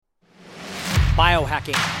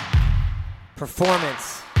biohacking,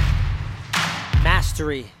 performance,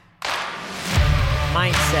 mastery,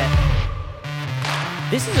 mindset.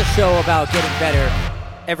 This is a show about getting better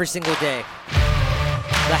every single day.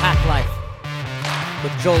 The Hack Life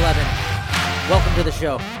with Joel Levin. Welcome to the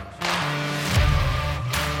show.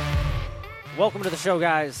 Welcome to the show,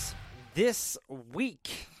 guys. This week,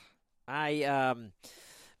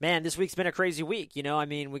 this week's been a crazy week. You know, I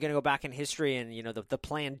mean, we're going to go back in history and, you know, the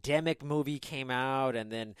Plandemic movie came out,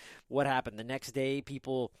 and then what happened? The next day,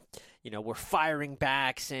 people, you know, were firing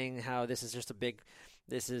back saying how this is just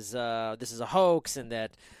this is a hoax, and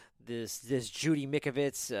that this Judy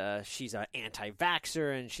Mikovits, she's an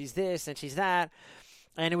anti-vaxxer, and she's this and she's that.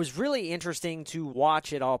 And it was really interesting to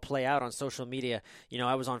watch it all play out on social media. You know,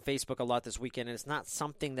 I was on Facebook a lot this weekend, and it's not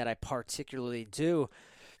something that I particularly do.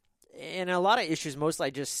 And a lot of issues, mostly I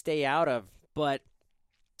just stay out of. But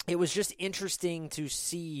it was just interesting to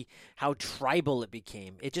see how tribal it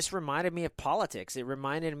became. It just reminded me of politics. It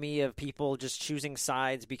reminded me of people just choosing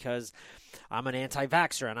sides because I'm an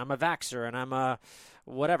anti-vaxxer, and I'm a vaxxer, and I'm a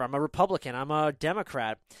whatever. I'm a Republican. I'm a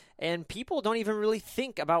Democrat. And people don't even really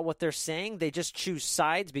think about what they're saying. They just choose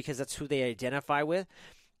sides because that's who they identify with.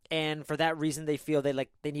 And for that reason, they feel they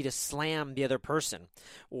need to slam the other person,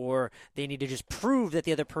 or they need to just prove that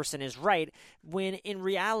the other person is right, when in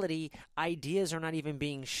reality, ideas are not even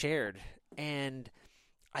being shared. And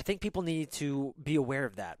I think people need to be aware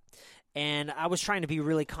of that. And I was trying to be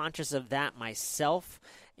really conscious of that myself,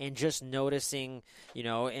 and just noticing, you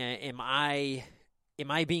know, am I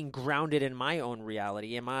being grounded in my own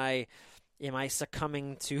reality? Am I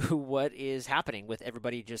succumbing to what is happening with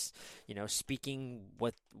everybody just, you know, speaking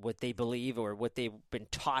what they believe or what they've been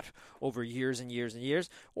taught over years and years and years?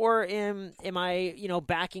 Or am I, you know,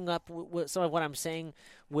 backing up with some of what I'm saying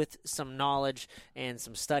with some knowledge and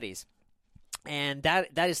some studies? And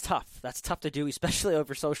that is tough. That's tough to do, especially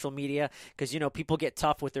over social media, because, you know, people get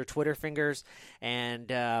tough with their Twitter fingers,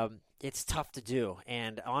 and it's tough to do.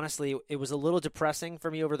 And honestly, it was a little depressing for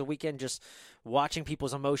me over the weekend, just watching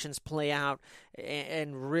people's emotions play out.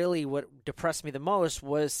 And really what depressed me the most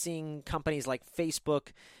was seeing companies like Facebook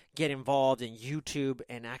get involved in YouTube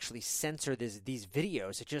and actually censor these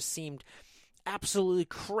videos. It just seemed absolutely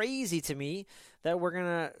crazy to me that we're going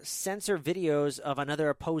to censor videos of another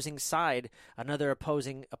opposing side, another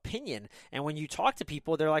opposing opinion. And when you talk to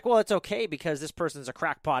people, they're like, well, it's okay because this person's a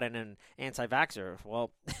crackpot and an anti-vaxxer.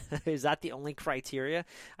 Well, is that the only criteria?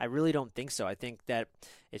 I really don't think so. I think that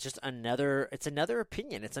it's just another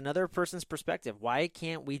opinion. It's another person's perspective. Why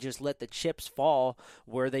can't we just let the chips fall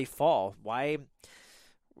where they fall? Why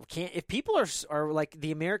can't, if people are like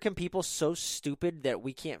the American people, so stupid that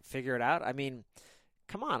we can't figure it out? I mean,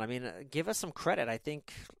 come on. I mean, give us some credit. I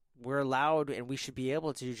think we're allowed and we should be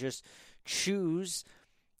able to just choose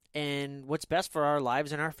and what's best for our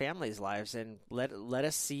lives and our families' lives, and let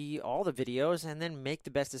us see all the videos and then make the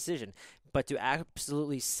best decision. But to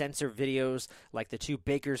absolutely censor videos like the two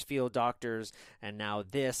Bakersfield doctors and now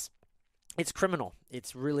this, it's criminal.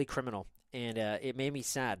 It's really criminal, and it made me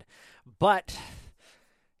sad. But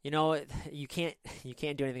you know, you can't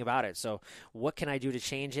do anything about it. So what can I do to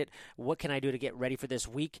change it? What can I do to get ready for this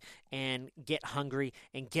week and get hungry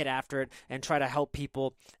and get after it and try to help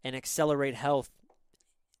people and accelerate health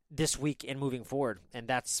this week and moving forward? And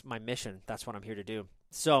that's my mission. That's what I'm here to do.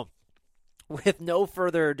 So with no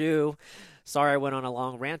further ado, sorry I went on a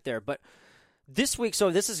long rant there, but this week,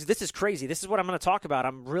 so this is crazy. This is what I'm going to talk about.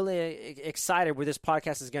 I'm really excited where this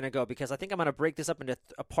podcast is going to go, because I think I'm going to break this up into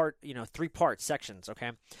three-part sections,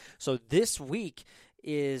 okay? So this week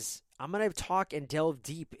I'm going to talk and delve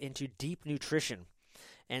deep into deep nutrition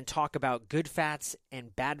and talk about good fats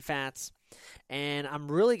and bad fats. And I'm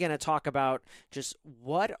really going to talk about just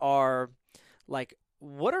what are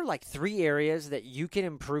three areas that you can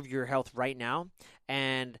improve your health right now.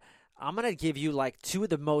 And I'm going to give you two of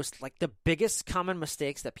the biggest common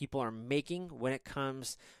mistakes that people are making when it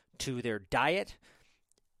comes to their diet,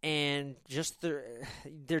 and just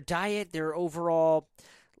their diet, their overall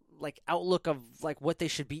outlook of what they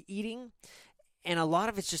should be eating. And a lot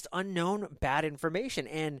of it's just unknown bad information.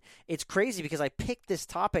 And it's crazy because I picked this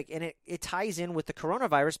topic, and it ties in with the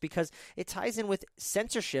coronavirus, because it ties in with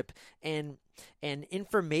censorship and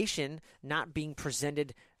information not being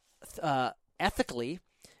presented ethically.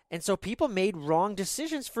 And so people made wrong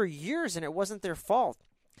decisions for years, and it wasn't their fault.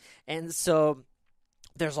 And so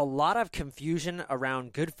there's a lot of confusion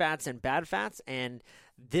around good fats and bad fats, and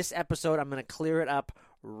this episode I'm going to clear it up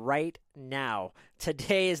right now.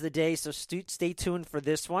 Today is the day, so stay tuned for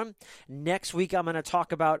this one. Next week I'm going to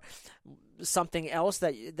talk about something else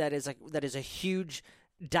that is a huge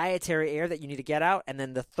dietary error that you need to get out. And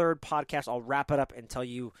then the third podcast, I'll wrap it up and tell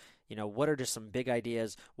you, what are just some big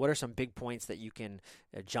ideas? What are some big points that you can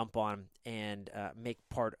jump on and make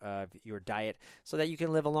part of your diet so that you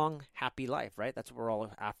can live a long, happy life, right? That's what we're all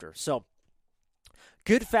after. So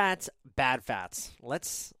good fats, bad fats.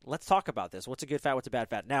 Let's talk about this. What's a good fat? What's a bad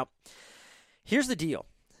fat? Now, here's the deal.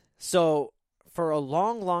 So for a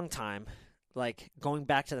long, long time, like going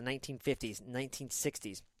back to the 1950s,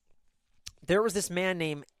 1960s, there was this man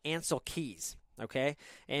named Ansel Keys. Okay,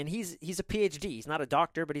 and he's a PhD. He's not a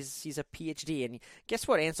doctor, but he's a PhD. And guess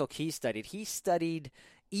what Ansel Keys studied? He studied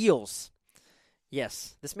eels.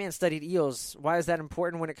 Yes, this man studied eels. Why is that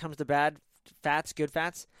important when it comes to bad fats, good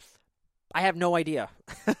fats? I have no idea.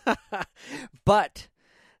 But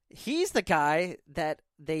he's the guy that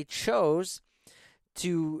they chose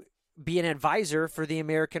to be an advisor for the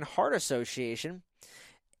American Heart Association.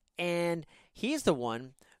 And he's the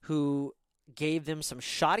one who gave them some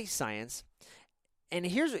shoddy science. And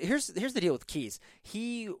here's the deal with Keys.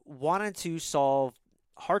 He wanted to solve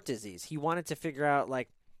heart disease. He wanted to figure out like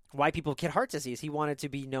why people get heart disease. He wanted to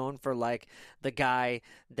be known for like the guy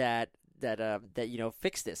that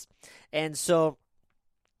fixed this. And so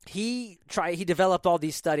he developed all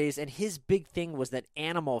these studies, and his big thing was that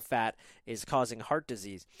animal fat is causing heart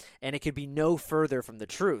disease, and it could be no further from the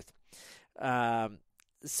truth.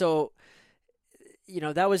 So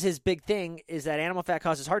that was his big thing, is that animal fat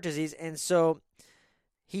causes heart disease. And so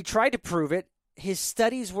he tried to prove it. His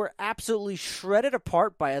studies were absolutely shredded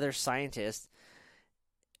apart by other scientists.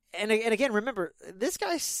 And again, remember, this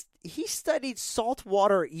guy, he studied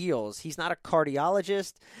saltwater eels. He's not a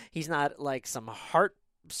cardiologist. He's not like some heart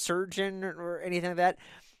surgeon or anything like that.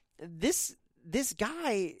 This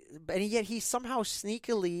guy, and yet he somehow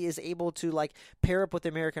sneakily is able to like pair up with the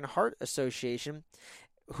American Heart Association,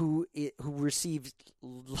 who received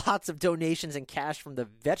lots of donations and cash from the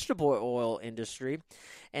vegetable oil industry.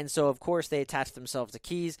 And so, of course, they attached themselves to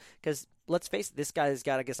Keys because, let's face it, this guy's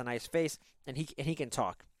got, I guess, a nice face, and he can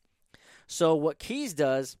talk. So what Keys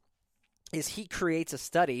does is he creates a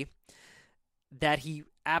study that he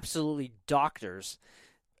absolutely doctors.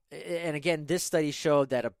 And again, this study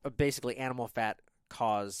showed that basically animal fat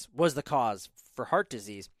was the cause for heart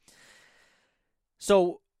disease.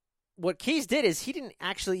 So what Keys did is he didn't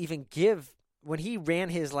actually even when he ran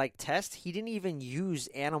his test, he didn't even use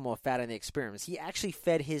animal fat in the experiments. He actually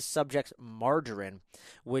fed his subjects margarine,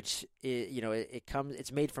 which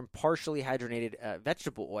it's made from partially hydrogenated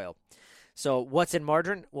vegetable oil. So what's in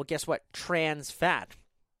margarine? Well, guess what? Trans fat.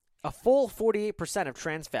 A full 48% of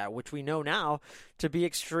trans fat, which we know now to be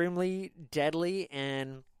extremely deadly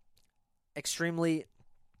and extremely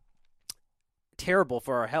terrible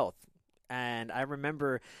for our health. And I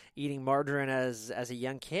remember eating margarine as a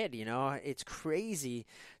young kid. It's crazy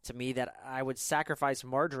to me that I would sacrifice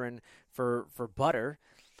margarine for butter,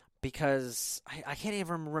 because I can't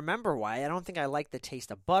even remember why. I don't think I like the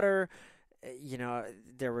taste of butter.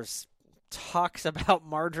 There was talks about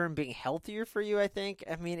margarine being healthier for you, I think.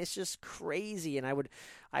 I mean, it's just crazy. And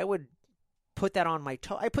I would put that on my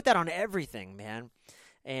I put that on everything, man.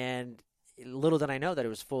 And little did I know that it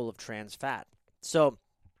was full of trans fat. So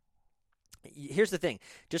here's the thing.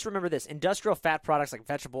 Just remember this. Industrial fat products like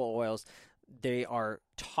vegetable oils, they are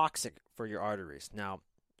toxic for your arteries. Now,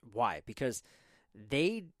 why? Because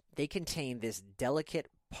they contain this delicate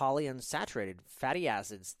polyunsaturated fatty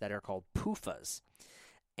acids that are called PUFAs.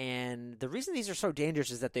 And the reason these are so dangerous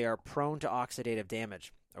is that they are prone to oxidative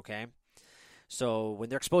damage, okay? So when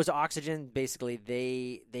they're exposed to oxygen, basically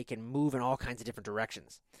they can move in all kinds of different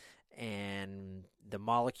directions. And the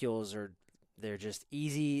molecules they're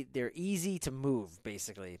easy to move,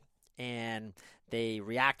 basically. And they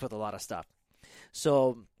react with a lot of stuff.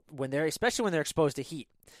 So especially when they're exposed to heat,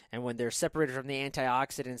 and when they're separated from the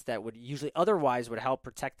antioxidants that would usually otherwise would help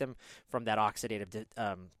protect them from that oxidative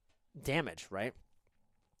damage, right?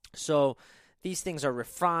 So these things are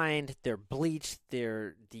refined, they're bleached,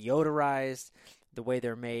 they're deodorized, the way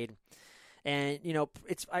they're made. And,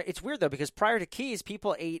 it's weird, though, because prior to Keys,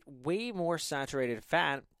 people ate way more saturated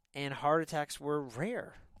fat, and heart attacks were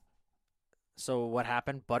rare. So what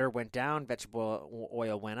happened? Butter went down, vegetable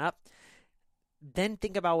oil went up. Then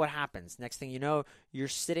think about what happens. Next thing you know, you're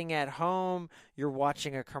sitting at home, you're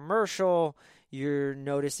watching a commercial, you're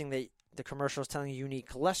noticing that the commercial is telling you need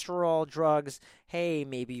cholesterol drugs. Hey,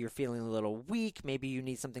 maybe you're feeling a little weak. Maybe you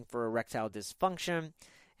need something for erectile dysfunction.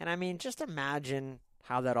 And I mean, just imagine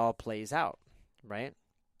how that all plays out, right?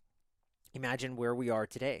 Imagine where we are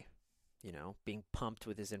today, being pumped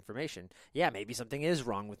with this information. Yeah, maybe something is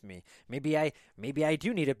wrong with me. Maybe I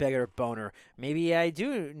do need a bigger boner. Maybe I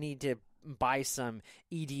do need to buy some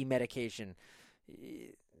ED medication.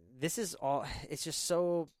 this is all, it's just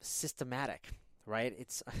so systematic, right?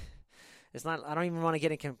 It's not, I don't even want to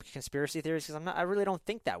get into conspiracy theories because I really don't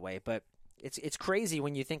think that way, but it's crazy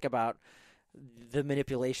when you think about the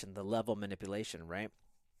manipulation, the level of manipulation, right?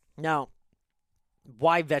 Now,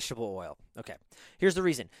 why vegetable oil? Okay, here's the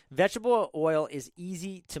reason. Vegetable oil is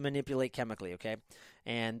easy to manipulate chemically, okay?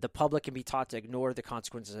 And the public can be taught to ignore the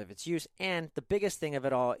consequences of its use. And the biggest thing of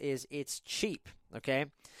it all is it's cheap, okay?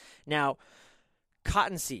 Now,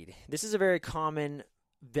 cottonseed. This is a very common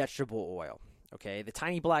vegetable oil, okay? The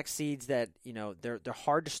tiny black seeds that, they're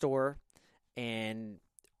hard to store, and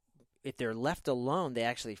if they're left alone, they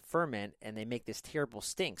actually ferment and they make this terrible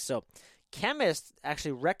stink. So chemists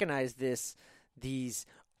actually recognize these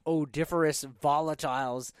odoriferous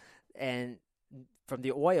volatiles and from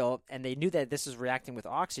the oil, and they knew that this is reacting with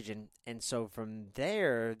oxygen. And so from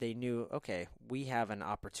there, they knew, okay, we have an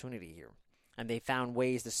opportunity here. And they found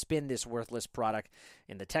ways to spin this worthless product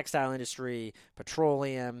in the textile industry,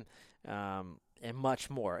 petroleum, and much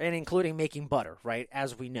more, and including making butter, right,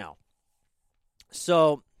 as we know.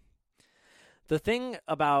 So the thing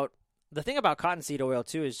about cottonseed oil,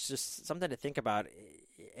 too, is just something to think about,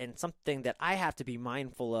 and something that I have to be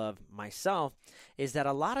mindful of myself, is that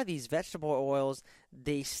a lot of these vegetable oils,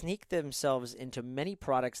 they sneak themselves into many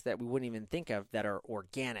products that we wouldn't even think of that are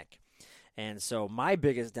organic. And so my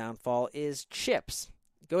biggest downfall is chips.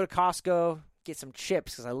 Go to Costco, get some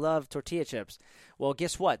chips, because I love tortilla chips. Well,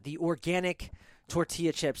 guess what? The organic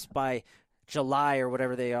tortilla chips by July or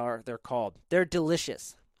whatever they're called, they're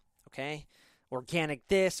delicious, okay? Organic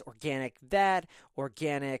this, organic that,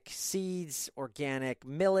 organic seeds, organic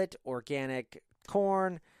millet, organic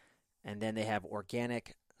corn, and then they have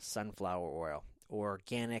organic sunflower oil,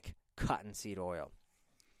 organic cottonseed oil.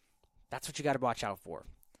 That's what you got to watch out for.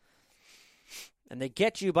 And they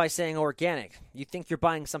get you by saying organic. You think you're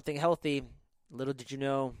buying something healthy. Little did you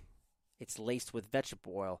know it's laced with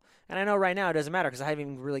vegetable oil. And I know right now it doesn't matter because I haven't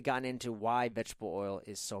even really gotten into why vegetable oil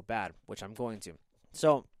is so bad, which I'm going to.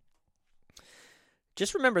 So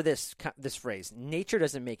just remember this phrase: nature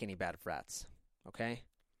doesn't make any bad fats, okay?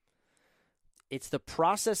 It's the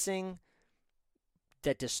processing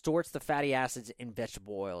that distorts the fatty acids in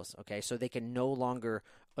vegetable oils, okay? So they can no longer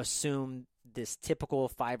assume this typical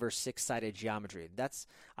 5 or 6 sided geometry.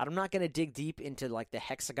 I'm not going to dig deep into like the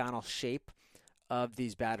hexagonal shape of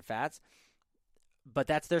these bad fats, but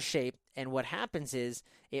that's their shape. And what happens is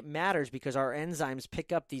it matters because our enzymes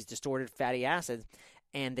pick up these distorted fatty acids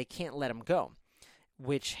and they can't let them go,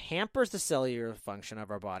 which hampers the cellular function of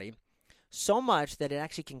our body so much that it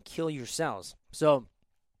actually can kill your cells. So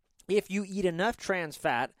if you eat enough trans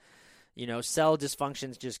fat, cell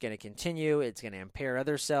dysfunction is just going to continue. It's going to impair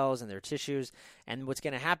other cells and their tissues. And what's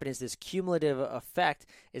going to happen is this cumulative effect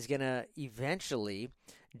is going to eventually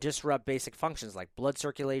disrupt basic functions like blood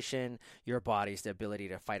circulation, your body's ability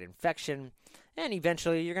to fight infection, and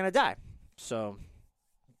eventually you're going to die. So,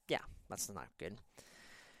 yeah, that's not good.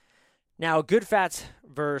 Now, good fats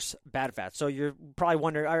versus bad fats. So you're probably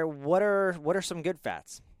wondering, all right, what are some good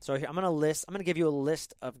fats? So here, I'm going to give you a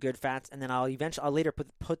list of good fats, and then I'll later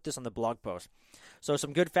put this on the blog post. So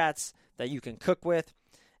some good fats that you can cook with,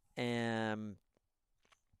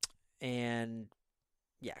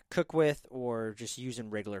 cook with or just use in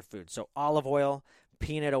regular food. So olive oil,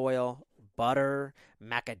 peanut oil, butter,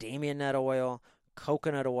 macadamia nut oil,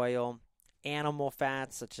 coconut oil, animal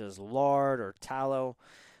fats such as lard or tallow,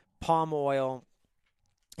 palm oil,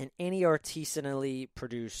 and any artisanally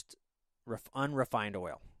produced unrefined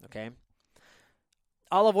oil, okay?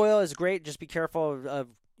 Olive oil is great. Just be careful of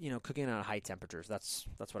cooking at high temperatures. That's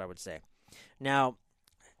what I would say. Now,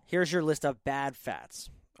 here's your list of bad fats,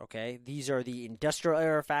 okay? These are the industrial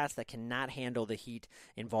era fats that cannot handle the heat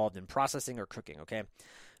involved in processing or cooking, okay?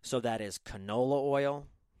 So that is canola oil,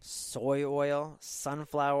 soy oil,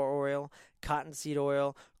 sunflower oil, cottonseed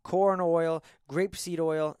oil, corn oil, grapeseed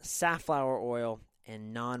oil, safflower oil,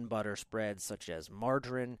 and non-butter spreads such as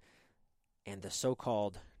margarine and the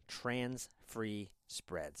so-called trans-free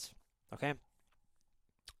spreads, okay?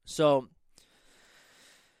 So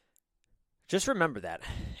just remember that.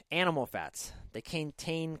 Animal fats, they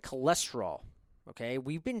contain cholesterol, okay?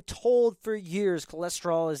 We've been told for years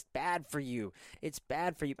cholesterol is bad for you. It's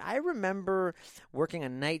bad for you. I remember working a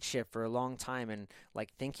night shift for a long time and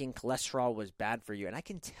thinking cholesterol was bad for you. And I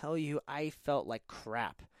can tell you I felt like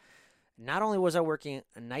crap. Not only was I working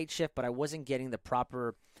a night shift, but I wasn't getting the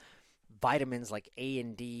proper vitamins like A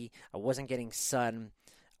and D. I wasn't getting sun.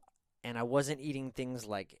 And I wasn't eating things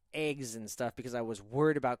like eggs and stuff because I was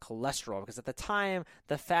worried about cholesterol. Because at the time,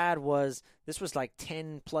 the fad was, this was like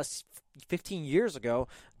 10 plus 15 years ago,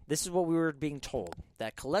 this is what we were being told,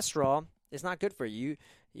 that cholesterol It's not good for you.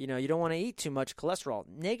 You know, you don't want to eat too much cholesterol.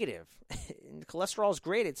 Negative. Cholesterol is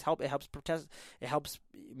great. It helps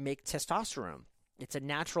make testosterone. It's a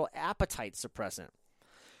natural appetite suppressant.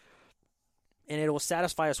 And it will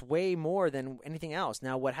satisfy us way more than anything else.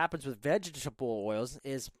 Now, what happens with vegetable oils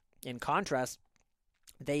is, in contrast,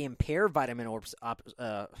 they impair vitamin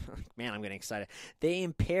man, I'm getting excited. They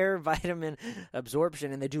impair vitamin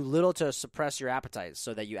absorption, and they do little to suppress your appetite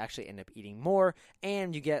so that you actually end up eating more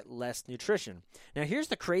and you get less nutrition. Now, here's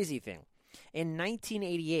the crazy thing. In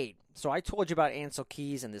 1988, so I told you about Ansel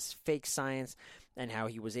Keys and this fake science and how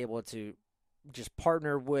he was able to just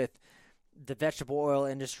partner with the vegetable oil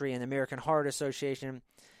industry and the American Heart Association.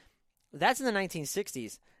 That's in the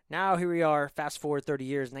 1960s. Now here we are, fast forward 30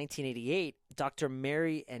 years, 1988, Dr.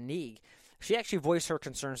 Mary Enig, she actually voiced her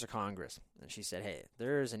concerns to Congress. And she said, hey,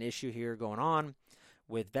 there's an issue here going on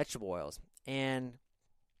with vegetable oils. And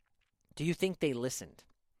do you think they listened?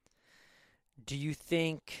 Do you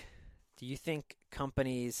think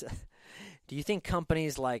companies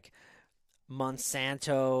like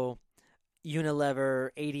Monsanto, Unilever,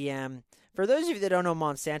 ADM. For those of you that don't know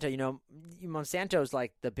Monsanto, you know Monsanto is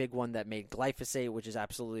like the big one that made glyphosate, which is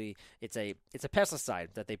absolutely it's a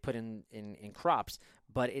pesticide that they put in crops,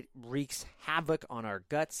 but it wreaks havoc on our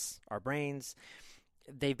guts, our brains.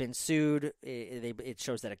 They've been sued. It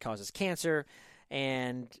shows that it causes cancer.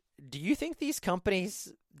 And do you think these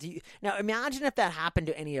companies now imagine if that happened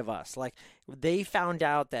to any of us? Like they found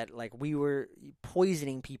out that like we were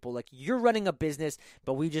poisoning people. Like you're running a business,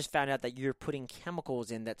 but we just found out that you're putting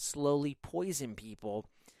chemicals in that slowly poison people.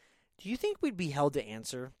 Do you think we'd be held to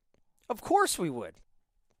answer? Of course we would.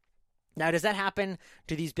 Now, does that happen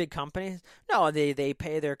to these big companies? No, they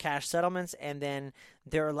pay their cash settlements and then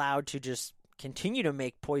they're allowed to just continue to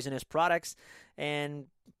make poisonous products and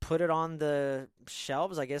put it on the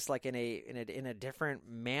shelves, I guess, like in a different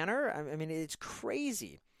manner. I mean, it's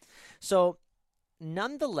crazy. So,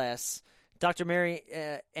 nonetheless, Dr. Mary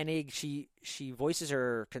Enig, she voices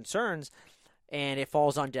her concerns, and it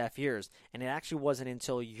falls on deaf ears. And it actually wasn't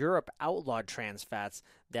until Europe outlawed trans fats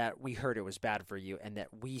that we heard it was bad for you, and that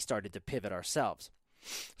we started to pivot ourselves.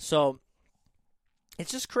 So,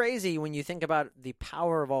 it's just crazy when you think about the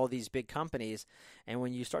power of all these big companies, and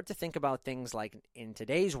when you start to think about things like in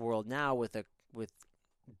today's world now with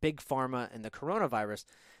big pharma and the coronavirus.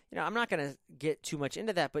 You know, I'm not going to get too much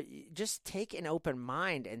into that, but just take an open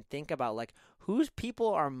mind and think about like whose people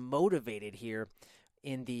are motivated here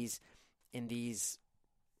in these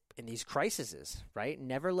crises, right?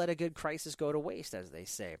 Never let a good crisis go to waste, as they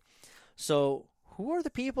say. So, who are the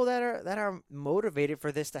people that are motivated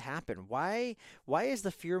for this to happen? Why is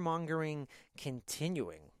the fear-mongering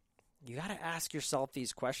continuing? You got to ask yourself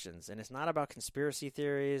these questions, and it's not about conspiracy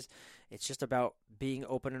theories. It's just about being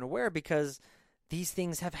open and aware because these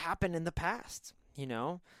things have happened in the past. You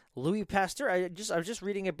know, Louis Pasteur. I was just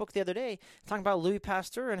reading a book the other day talking about Louis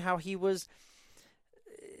Pasteur and how he was.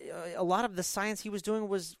 A lot of the science he was doing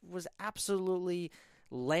was absolutely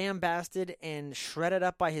lambasted and shredded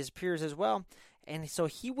up by his peers as well. And so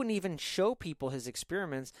he wouldn't even show people his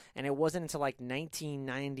experiments. And it wasn't until like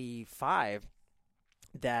 1995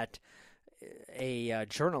 that a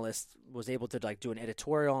journalist was able to like do an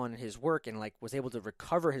editorial on his work and like was able to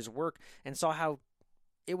recover his work and saw how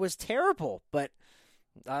it was terrible. But,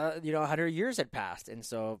 100 years had passed. And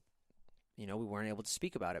so, we weren't able to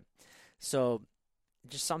speak about it. So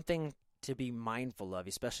just something to be mindful of,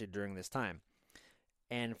 especially during this time.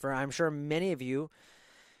 And I'm sure many of you,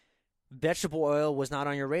 vegetable oil was not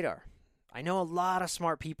on your radar. I know a lot of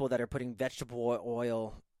smart people that are putting vegetable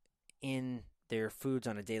oil in their foods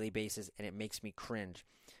on a daily basis, and it makes me cringe.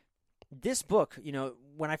 This book,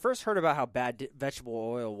 when I first heard about how bad vegetable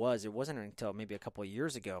oil was, it wasn't until maybe a couple of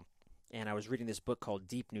years ago, and I was reading this book called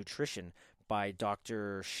Deep Nutrition by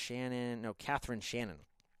Catherine Shannon.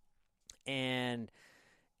 And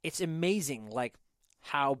it's amazing, like,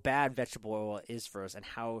 how bad vegetable oil is for us and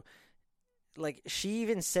how, like, she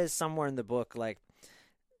even says somewhere in the book, like,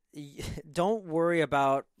 don't worry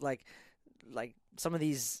about, like some of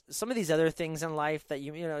these other things in life that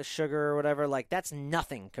sugar or whatever, like, that's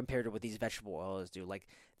nothing compared to what these vegetable oils do. Like,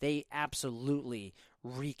 they absolutely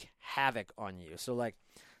wreak havoc on you. So, like,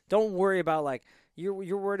 don't worry about, like, you're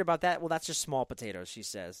worried about that. Well, that's just small potatoes, she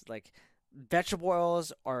says. Like, vegetable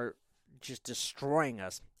oils are just destroying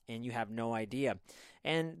us, and you have no idea.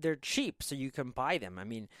 And they're cheap, so you can buy them. I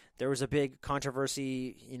mean, there was a big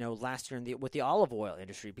controversy, last year with the olive oil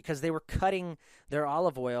industry because they were cutting their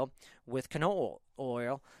olive oil with canola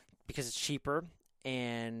oil because it's cheaper,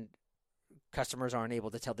 and customers aren't able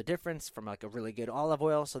to tell the difference from like a really good olive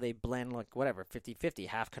oil, so they blend like whatever, 50-50,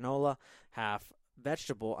 half canola, half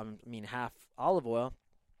vegetable, half olive oil,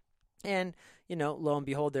 and lo and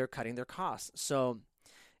behold, they're cutting their costs. So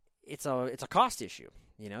it's a cost issue.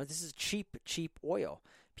 This is cheap oil.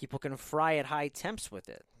 People can fry at high temps with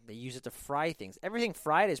it. They use it to fry things. Everything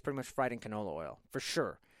fried is pretty much fried in canola oil, for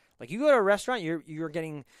sure. Like, you go to a restaurant, you're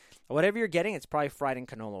getting whatever you're getting, it's probably fried in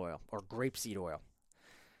canola oil or grapeseed oil.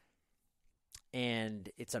 And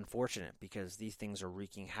it's unfortunate because these things are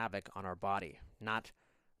wreaking havoc on our body. Not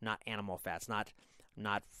animal fats, not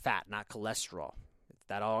fat, not cholesterol.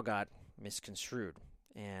 That all got misconstrued,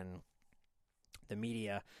 and the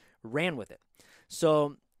media ran with it.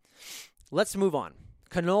 So let's move on.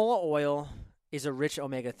 Canola oil is a rich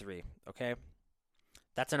omega-3, okay?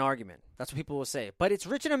 That's an argument. That's what people will say. But it's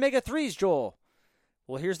rich in omega-3s, Joel.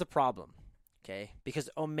 Well, here's the problem, okay? Because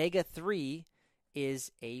omega-3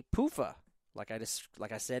 is a PUFA. Like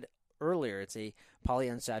I said earlier, it's a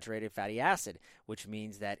polyunsaturated fatty acid, which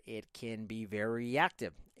means that it can be very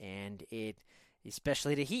reactive, and it,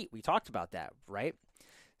 especially to heat. We talked about that, right?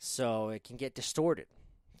 So it can get distorted.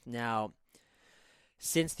 Now,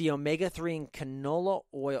 since the omega-3 in canola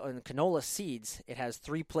oil and canola seeds, it has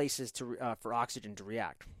 3 places for oxygen to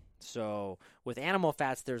react. So with animal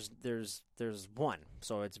fats, there's one,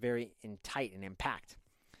 so it's very tight and impact.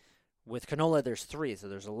 With canola, there's 3, so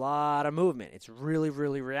there's a lot of movement. It's really,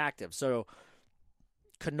 really reactive. So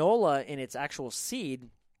canola in its actual seed,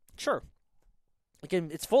 sure, again,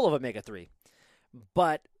 it's full of omega-3,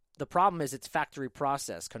 but the problem is it's factory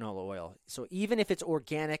processed canola oil. So even if it's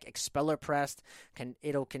organic, expeller pressed,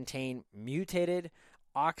 it'll contain mutated,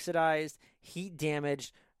 oxidized, heat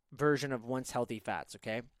damaged version of once healthy fats,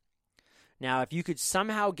 okay? Now, if you could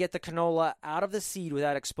somehow get the canola out of the seed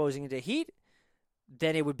without exposing it to heat,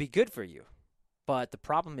 then it would be good for you. But the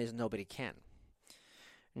problem is nobody can.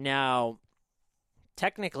 Now,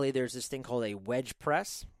 technically, there's this thing called a wedge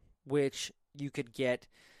press, which you could get,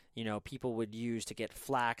 people would use to get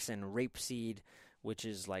flax and rapeseed, which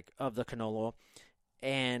is like of the canola,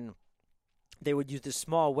 and they would use this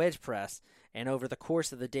small wedge press, and over the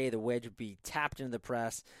course of the day, the wedge would be tapped into the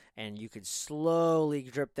press, and you could slowly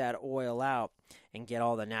drip that oil out and get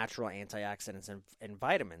all the natural antioxidants and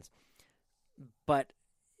vitamins. But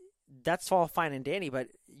that's all fine and dandy, but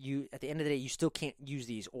at the end of the day, you still can't use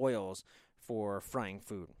these oils for frying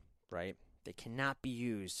food, right? They cannot be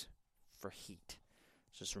used for heat.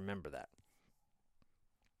 Just remember that.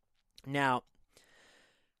 Now,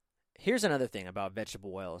 here's another thing about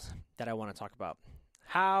vegetable oils that I want to talk about.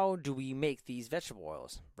 How do we make these vegetable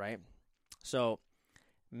oils, right? So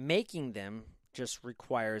making them just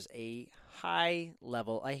requires a high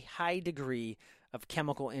degree of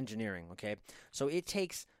chemical engineering, okay? So it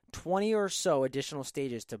takes 20 or so additional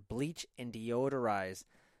stages to bleach and deodorize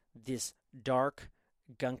this dark,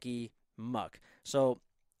 gunky muck. So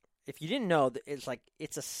if you didn't know,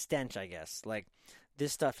 it's a stench, I guess. Like,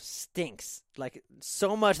 this stuff stinks, like,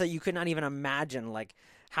 so much that you could not even imagine, like,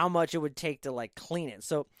 how much it would take to, like, clean it.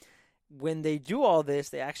 So when they do all this,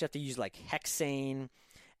 they actually have to use, like, hexane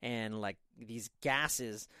and, like, these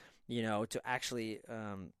gases, to actually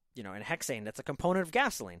and hexane, that's a component of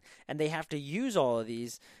gasoline. And they have to use all of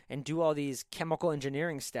these and do all these chemical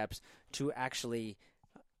engineering steps to actually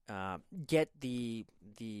get the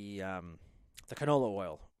canola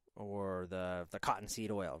oil or the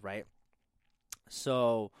cottonseed oil, right?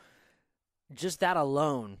 So just that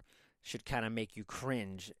alone should kind of make you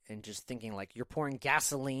cringe, and just thinking, like, you're pouring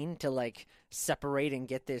gasoline to, like, separate and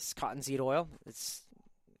get this cottonseed oil.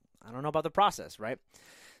 I don't know about the process, right?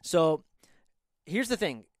 So here's the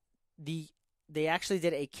thing. They actually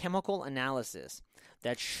did a chemical analysis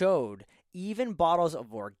that showed even bottles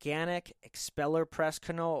of organic expeller pressed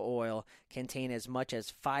canola oil contain as much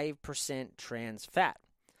as 5% trans fat,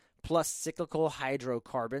 plus cyclical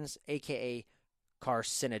hydrocarbons, aka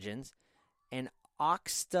carcinogens, and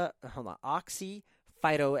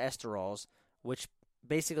oxyphytoesterols, which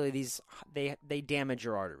basically they damage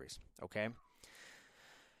your arteries, okay?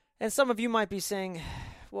 And some of you might be saying,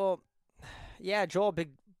 well, yeah, Joel,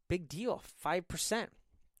 big deal, 5%.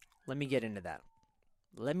 Let me get into that.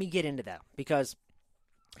 Because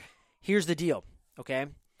here's the deal, okay?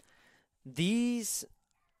 These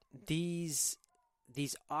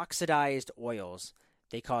oxidized oils,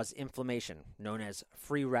 they cause inflammation, known as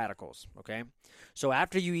free radicals, okay? So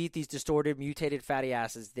after you eat these distorted, mutated fatty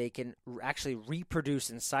acids, they can actually reproduce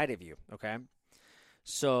inside of you, okay?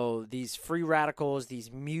 So these free radicals,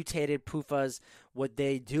 these mutated PUFAs, what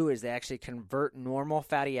they do is they actually convert normal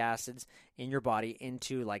fatty acids in your body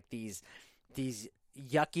into, like, these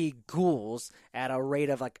yucky ghouls at a rate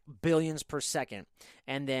of, like, billions per second.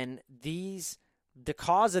 And then these the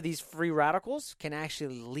cause of these free radicals can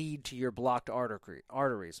actually lead to your blocked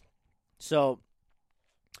arteries. So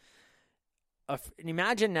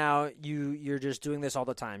imagine now you're just doing this all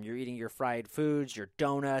the time. You're eating your fried foods, your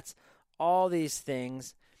donuts, all these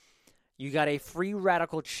things. You got a free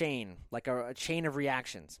radical chain, like a chain of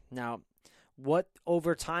reactions. Now, what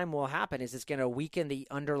over time will happen is it's going to weaken the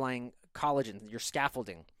underlying collagen, your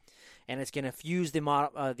scaffolding, and it's going to fuse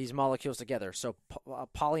these molecules together. So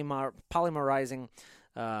polymerizing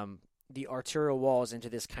the arterial walls into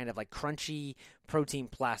this kind of like crunchy protein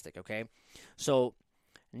plastic, okay? So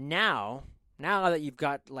now that you've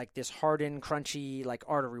got like this hardened, crunchy like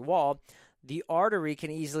artery wall, the artery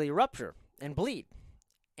can easily rupture and bleed.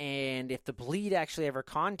 And if the bleed actually ever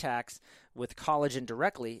contacts with collagen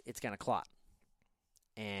directly, it's going to clot.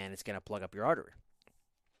 And it's going to plug up your artery.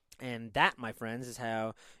 And that, my friends, is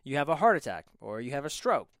how you have a heart attack or you have a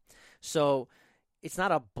stroke. So it's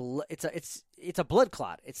not it's a blood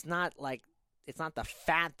clot. It's not the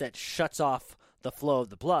fat that shuts off the flow of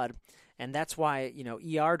the blood. And that's why,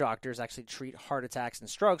 ER doctors actually treat heart attacks and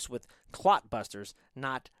strokes with clot busters,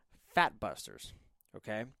 not fat busters.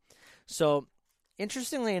 Okay? So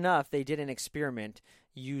interestingly enough, they did an experiment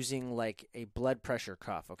using like a blood pressure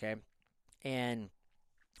cuff, okay? And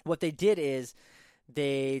what they did is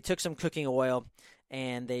they took some cooking oil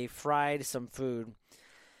and they fried some food,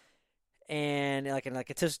 and like in a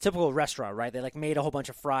typical restaurant, right? They like made a whole bunch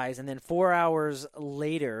of fries, and then 4 hours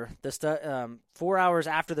later, 4 hours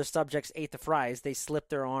after the subjects ate the fries, they slipped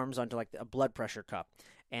their arms onto like a blood pressure cup,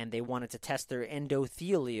 and they wanted to test their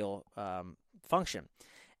endothelial function.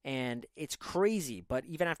 And it's crazy, but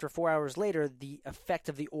even after 4 hours later, the effect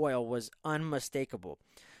of the oil was unmistakable.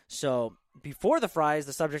 So before the fries,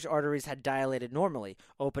 the subject's arteries had dilated normally,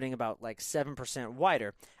 opening about like 7%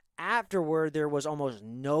 wider. Afterward, there was almost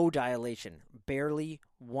no dilation, barely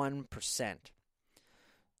 1%.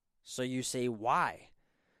 So you say, why?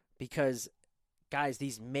 Because, guys,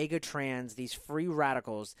 these megatrans, these free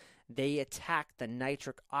radicals, they attack the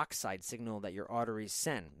nitric oxide signal that your arteries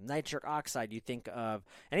send. Nitric oxide, you think of,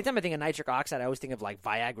 anytime I think of nitric oxide, I always think of like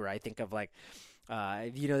Viagra. I think of like,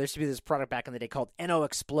 there used to be this product back in the day called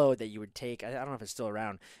Explode that you would take. I don't know if it's still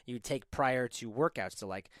around. You would take prior to workouts to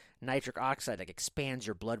like nitric oxide, like expands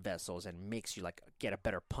your blood vessels and makes you like get a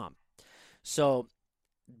better pump. So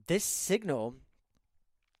this signal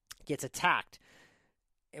gets attacked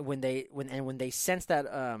when they sense that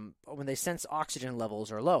when they sense oxygen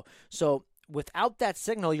levels are low. So without that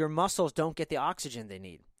signal, your muscles don't get the oxygen they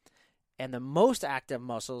need, and the most active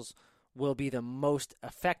muscles will be the most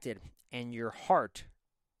affected, and your heart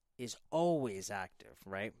is always active,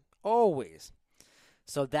 right? Always.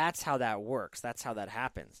 So that's how that works. That's how that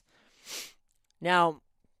happens. Now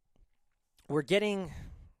we're getting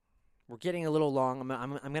a little long.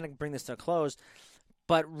 I'm going to bring this to a close.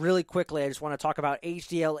 But really quickly, I just want to talk about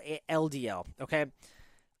HDL, LDL, okay?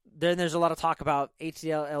 Then there's a lot of talk about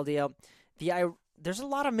HDL, LDL. There's a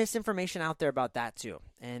lot of misinformation out there about that too,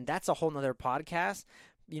 and that's a whole nother podcast.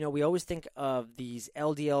 We always think of these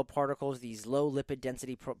LDL particles, these low lipid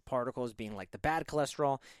density particles being like the bad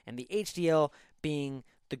cholesterol, and the HDL being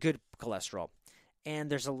the good cholesterol. And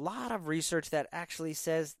there's a lot of research that actually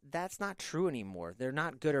says that's not true anymore. They're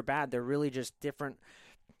not good or bad. They're really just different.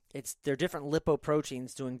 They're different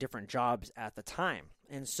lipoproteins doing different jobs at the time.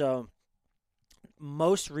 And so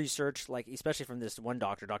most research, like especially from this one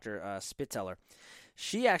doctor, Dr. Spitzeler,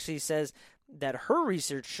 she actually says that her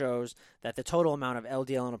research shows that the total amount of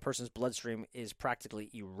LDL in a person's bloodstream is practically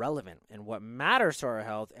irrelevant. And what matters to our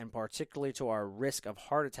health, and particularly to our risk of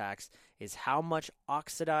heart attacks, is how much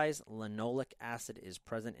oxidized linoleic acid is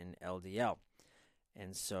present in LDL.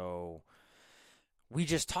 And so we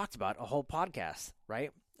just talked about a whole podcast,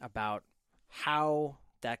 right, about how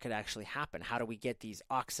that could actually happen. How do we get these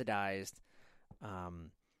oxidized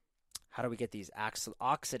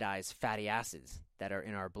oxidized fatty acids that are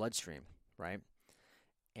in our bloodstream, right?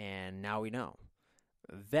 And now we know.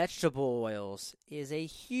 Vegetable oils is a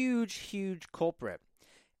huge, huge culprit.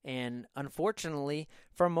 And unfortunately,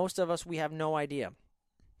 for most of us, we have no idea.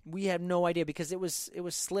 We have no idea because it was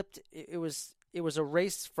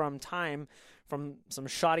erased from time from some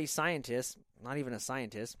shoddy scientist, not even a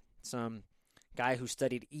scientist, some guy who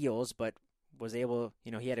studied eels but was able,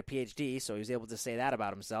 he had a PhD, so he was able to say that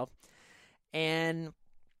about himself. And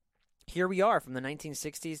here we are from the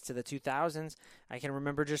 1960s to the 2000s. I can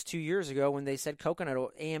remember just 2 years ago when they said coconut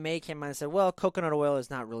oil. AMA came out and said, well, coconut oil is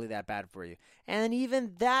not really that bad for you. And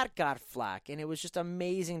even that got flack. And it was just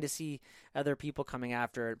amazing to see other people coming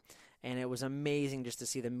after it. And it was amazing just to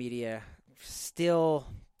see the media still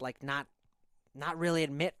like not really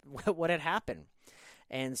admit what had happened.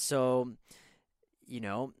 And so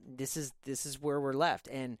this is where we're left.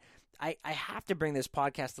 And I have to bring this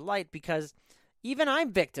podcast to light because even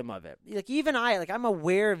I'm victim of it. I'm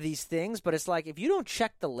aware of these things, but it's like if you don't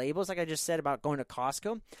check the labels, like I just said about going to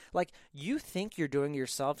Costco, like you think you're doing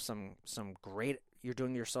yourself some great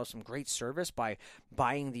service by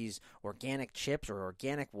buying these organic chips or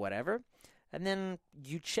organic whatever, and then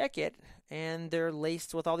you check it and they're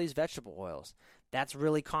laced with all these vegetable oils. That's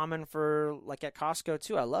really common for like at Costco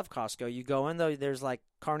too. I love Costco. You go in though, there's like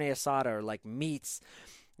carne asada or like meats,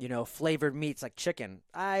 flavored meats like chicken.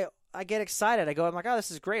 I get excited. I'm like, oh,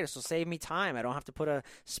 this is great. This will save me time. I don't have to put a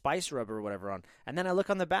spice rub or whatever on. And then I look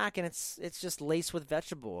on the back, and it's just laced with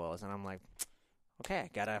vegetable oils. And I'm like, okay, I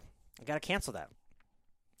gotta cancel that.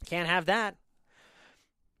 Can't have that.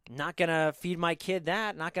 Not gonna feed my kid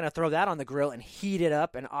that. Not gonna throw that on the grill and heat it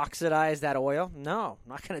up and oxidize that oil. No,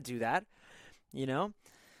 not gonna do that. And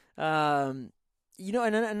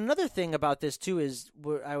another thing about this too is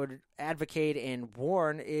what I would advocate and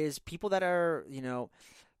warn is people that are,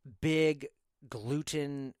 big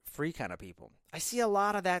gluten-free kind of people. I see a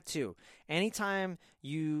lot of that too. Anytime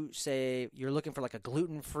you say you're looking for like a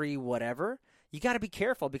gluten-free whatever, you got to be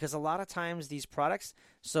careful because a lot of times these products,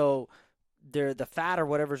 so the fat or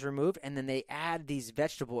whatever is removed, and then they add these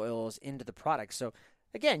vegetable oils into the product. So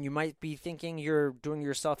again, you might be thinking you're doing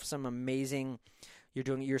yourself some amazing.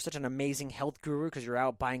 You're such an amazing health guru because you're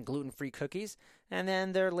out buying gluten-free cookies, and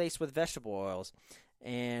then they're laced with vegetable oils.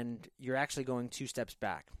 And you're actually going 2 steps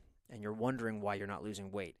back, and you're wondering why you're not losing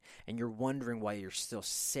weight, and you're wondering why you're still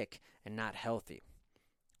sick and not healthy.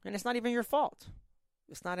 And it's not even your fault.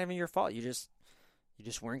 It's not even your fault. You just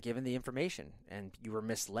weren't given the information, and you were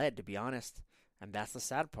misled, to be honest. And that's the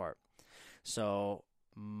sad part. So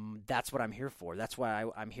that's what I'm here for. That's what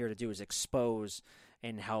I'm here to do is expose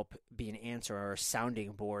and help be an answer or a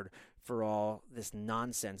sounding board for all this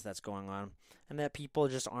nonsense that's going on, and that people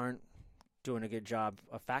just aren't doing a good job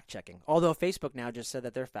of fact-checking. Although Facebook now just said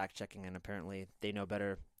that they're fact-checking, and apparently they know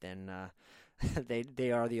better than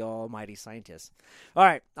they are the almighty scientists. All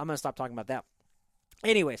right, I'm going to stop talking about that.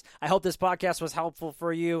 Anyways, I hope this podcast was helpful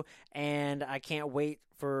for you, and I can't wait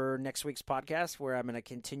for next week's podcast where I'm going to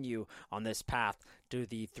continue on this path to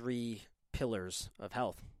the 3 pillars of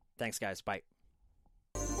health. Thanks, guys. Bye.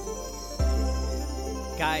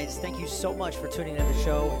 Guys, thank you so much for tuning in to the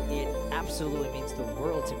show. It absolutely means the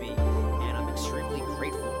world to me, and I'm extremely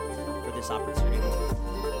grateful for this opportunity.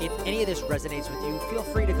 If any of this resonates with you, feel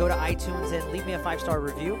free to go to iTunes and leave me a 5-star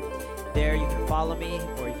review. There you can follow me,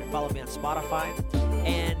 or you can follow me on Spotify.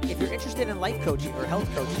 And if you're interested in life coaching or health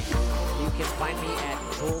coaching, you can find me at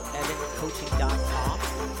joelevancoaching.com,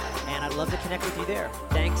 and I'd love to connect with you there.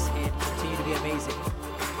 Thanks, and continue to be amazing.